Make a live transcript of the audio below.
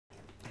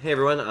Hey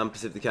everyone, I'm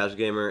Pacific the Casual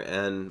Gamer,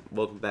 and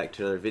welcome back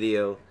to another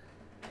video.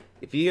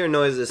 If you hear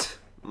noises,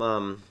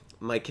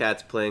 my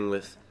cat's playing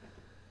with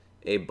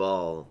a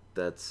ball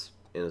that's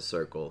in a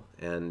circle,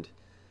 and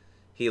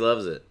he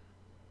loves it.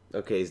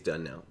 Okay, he's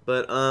done now.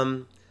 But,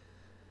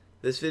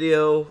 this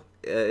video,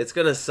 it's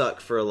gonna suck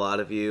for a lot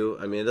of you.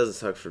 I mean, it doesn't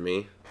suck for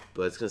me,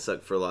 but it's gonna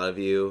suck for a lot of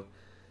you.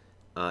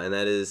 And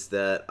that is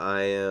that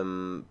I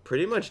am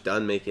pretty much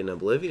done making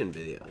Oblivion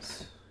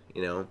videos,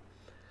 you know?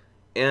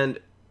 And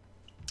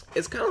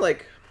it's kind of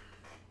like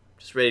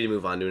just ready to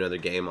move on to another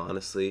game,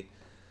 honestly.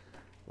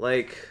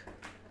 Like,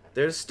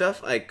 there's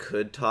stuff I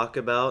could talk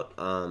about,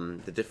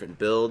 the different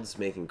builds,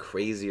 making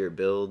crazier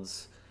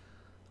builds.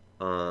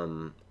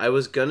 I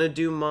was gonna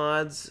do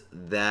mods,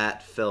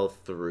 that fell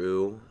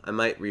through. I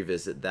might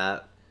revisit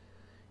that,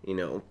 you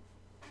know,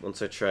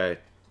 once I try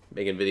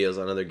making videos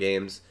on other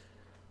games.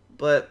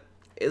 But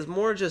it's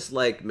more just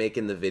like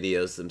making the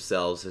videos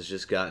themselves has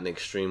just gotten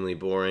extremely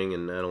boring,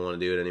 and I don't want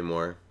to do it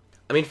anymore.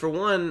 I mean, for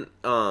one,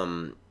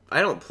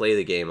 I don't play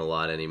the game a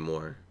lot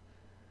anymore.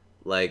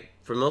 Like,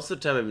 for most of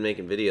the time I've been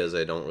making videos,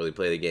 I don't really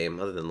play the game,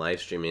 other than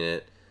live streaming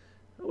it,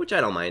 which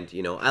I don't mind,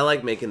 you know. I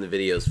like making the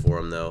videos for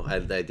them, though. I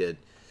did.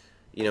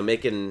 You know,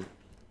 making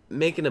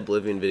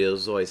Oblivion videos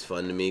is always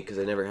fun to me, because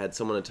I never had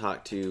someone to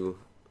talk to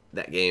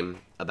that game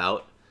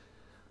about.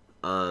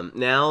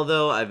 Now,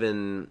 though, I've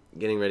been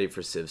getting ready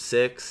for Civ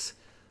 6.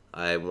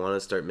 I want to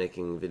start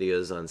making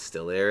videos on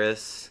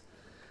Stellaris,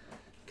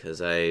 because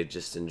I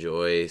just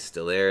enjoy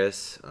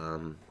Stellaris,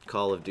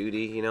 Call of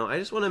Duty, you know. I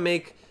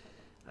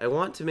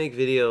want to make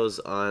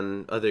videos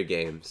on other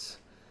games.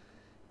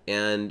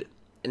 And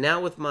now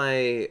with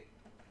my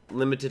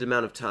limited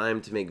amount of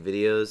time to make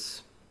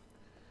videos,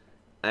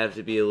 I have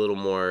to be a little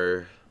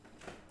more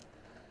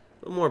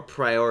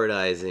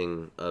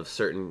prioritizing of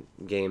certain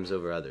games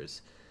over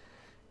others.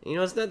 You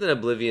know, it's not that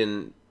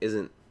Oblivion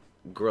isn't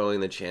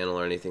growing the channel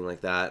or anything like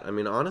that. I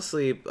mean,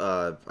 honestly,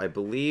 I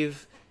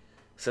believe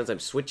since I'm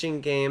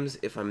switching games,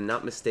 if I'm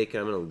not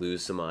mistaken, I'm going to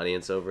lose some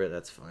audience over it.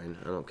 That's fine.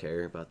 I don't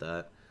care about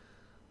that.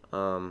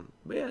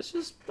 But yeah, it's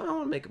just, I don't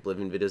want to make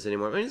Oblivion videos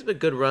anymore. I mean, it's been a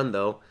good run,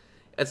 though.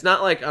 It's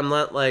not like, I'm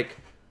not like,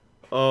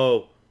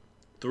 oh,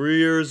 3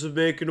 years of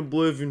making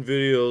Oblivion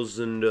videos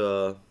and,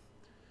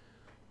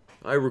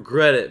 I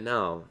regret it.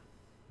 No.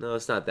 No,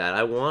 it's not that.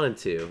 I wanted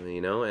to, you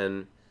know,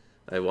 and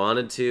I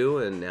wanted to,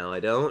 and now I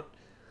don't.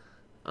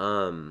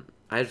 I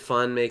had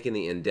fun making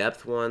the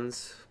in-depth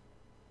ones.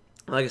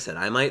 Like I said,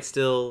 I might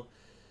still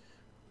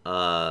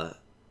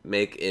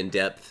make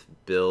in-depth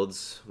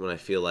builds when I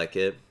feel like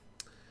it.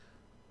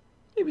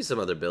 Maybe some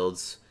other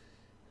builds.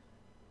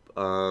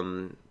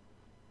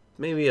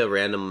 Maybe a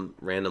random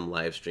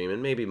live stream,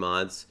 and maybe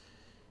mods.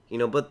 You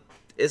know, but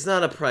it's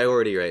not a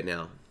priority right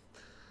now.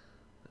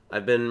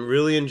 I've been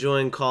really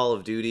enjoying Call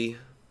of Duty.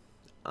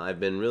 I've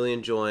been really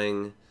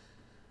enjoying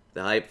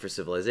the hype for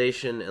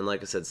Civilization, and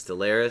like I said,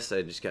 Stellaris.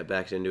 I just got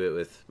back into it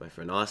with my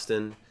friend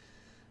Austin.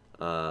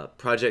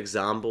 Project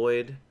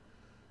Zomboid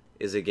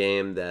is a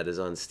game that is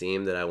on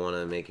Steam that I want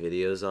to make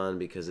videos on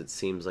because it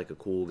seems like a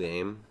cool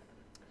game.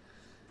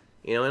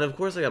 You know, and of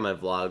course I got my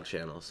vlog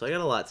channel, so I got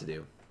a lot to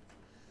do.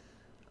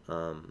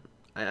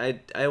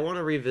 I want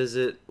to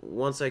revisit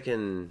once I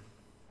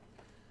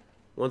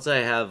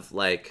have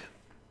like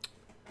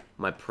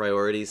my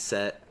priorities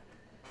set.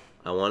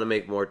 I want to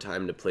make more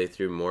time to play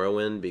through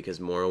Morrowind, because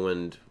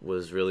Morrowind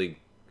was really,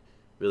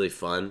 really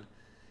fun.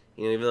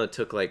 You know, even though it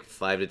took like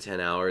 5 to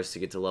 10 hours to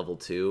get to level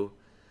 2,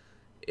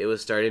 it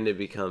was starting to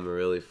become a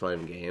really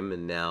fun game,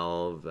 and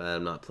now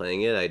I'm not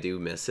playing it, I do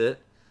miss it.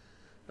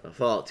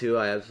 Fallout 2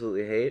 I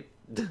absolutely hate.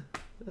 I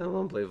don't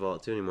want to play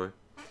Fallout 2 anymore.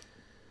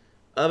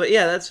 But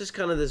yeah, that's just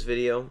kind of this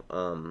video.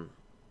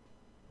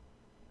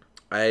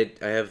 I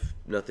have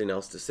nothing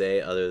else to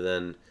say other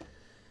than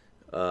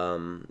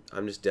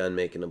I'm just done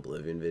making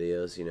Oblivion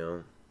videos, you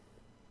know.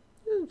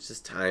 It's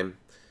just time.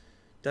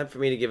 Time for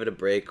me to give it a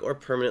break, or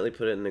permanently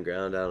put it in the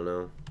ground, I don't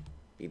know.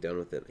 Be done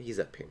with it. He's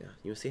up here now.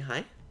 You wanna say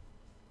hi?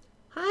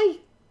 Hi!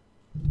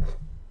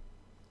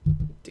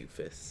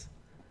 Doofus.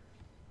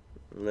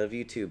 Love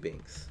you too,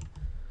 Binks.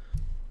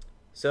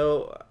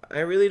 So, I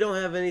really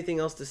don't have anything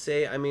else to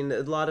say. I mean,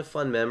 a lot of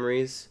fun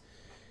memories.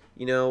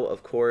 You know,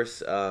 of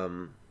course,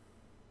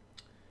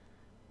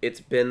 it's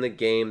been the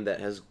game that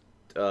has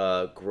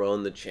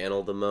grown the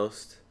channel the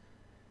most,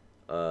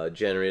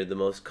 generated the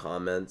most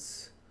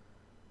comments.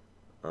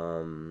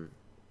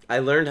 I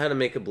learned how to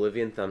make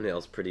Oblivion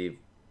thumbnails pretty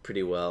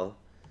well.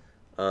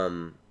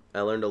 I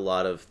learned a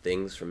lot of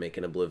things from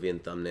making Oblivion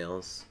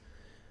thumbnails.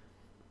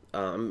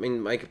 I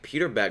mean, my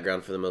computer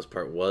background for the most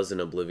part was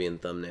an Oblivion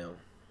thumbnail,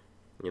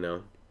 you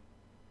know.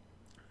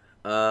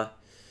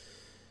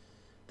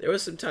 There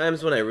was some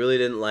times when I really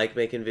didn't like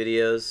making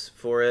videos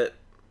for it.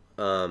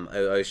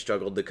 I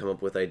struggled to come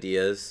up with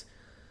ideas.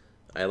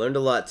 I learned a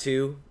lot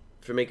too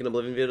from making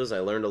Oblivion videos. I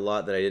learned a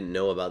lot that I didn't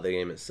know about the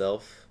game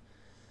itself.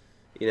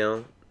 You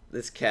know,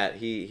 this cat,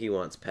 he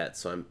wants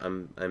pets, so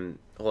I'm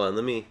hold on,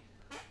 let me,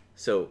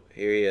 so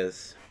here he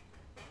is.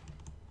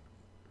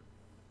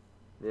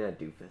 Yeah,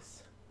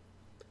 doofus.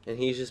 And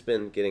he's just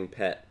been getting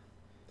pet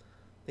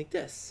Like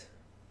this.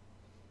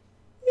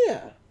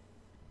 Yeah.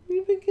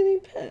 You've been getting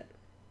pet.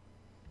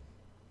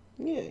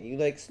 Yeah, you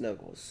like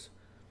snuggles.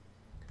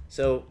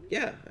 So,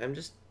 yeah, I'm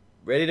just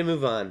ready to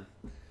move on.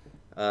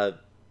 I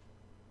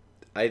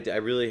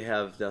really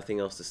have nothing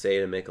else to say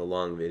to make a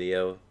long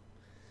video.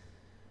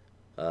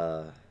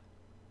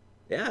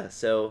 Yeah,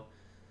 so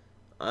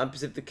I'm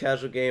Pacific the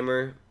Casual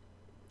Gamer.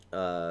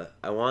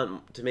 I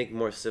want to make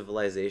more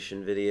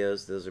Civilization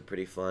videos. Those are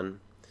pretty fun.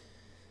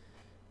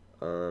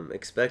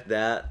 Expect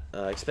that.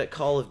 Expect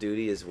Call of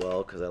Duty as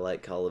well, because I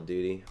like Call of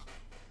Duty.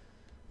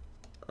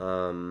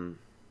 Every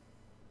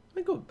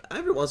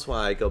once in a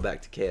while I go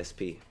back to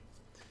KSP,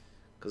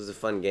 because it's a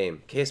fun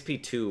game.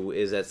 KSP 2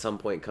 is at some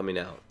point coming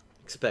out.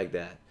 Expect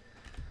that.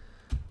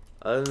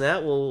 Other than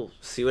that, we'll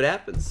see what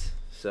happens.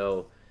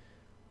 So,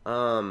 I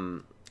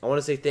want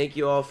to say thank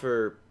you all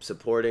for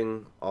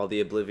supporting all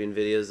the Oblivion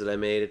videos that I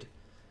made.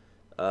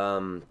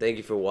 Thank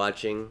you for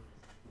watching.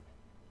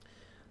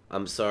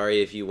 I'm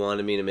sorry if you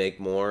wanted me to make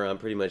more. I'm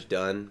pretty much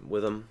done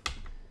with them.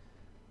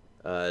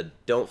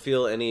 Don't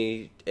feel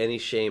any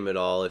shame at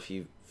all if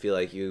you feel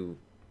like you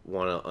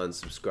want to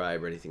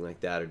unsubscribe or anything like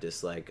that, or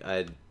dislike.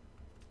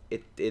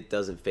 It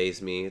doesn't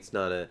faze me. It's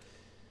not a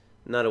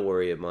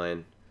worry of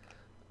mine.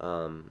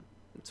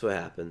 That's what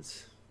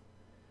happens.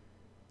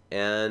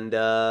 And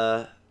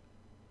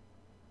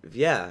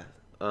yeah,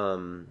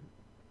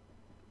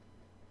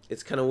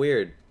 it's kind of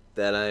weird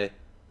that I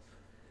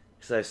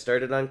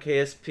started on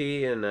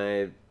KSP and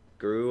I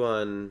grew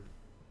on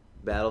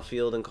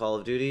Battlefield and Call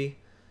of Duty.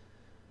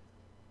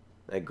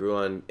 I grew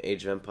on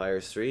Age of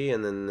Empires 3,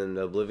 and then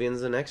Oblivion's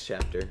the next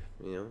chapter,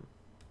 you know.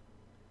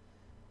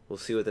 We'll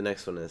see what the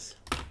next one is.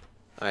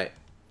 Alright.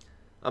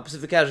 I'm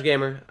Pacific Casual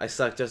Gamer. I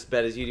suck just as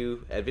bad as you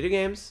do at video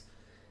games.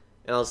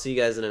 And I'll see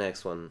you guys in the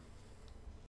next one.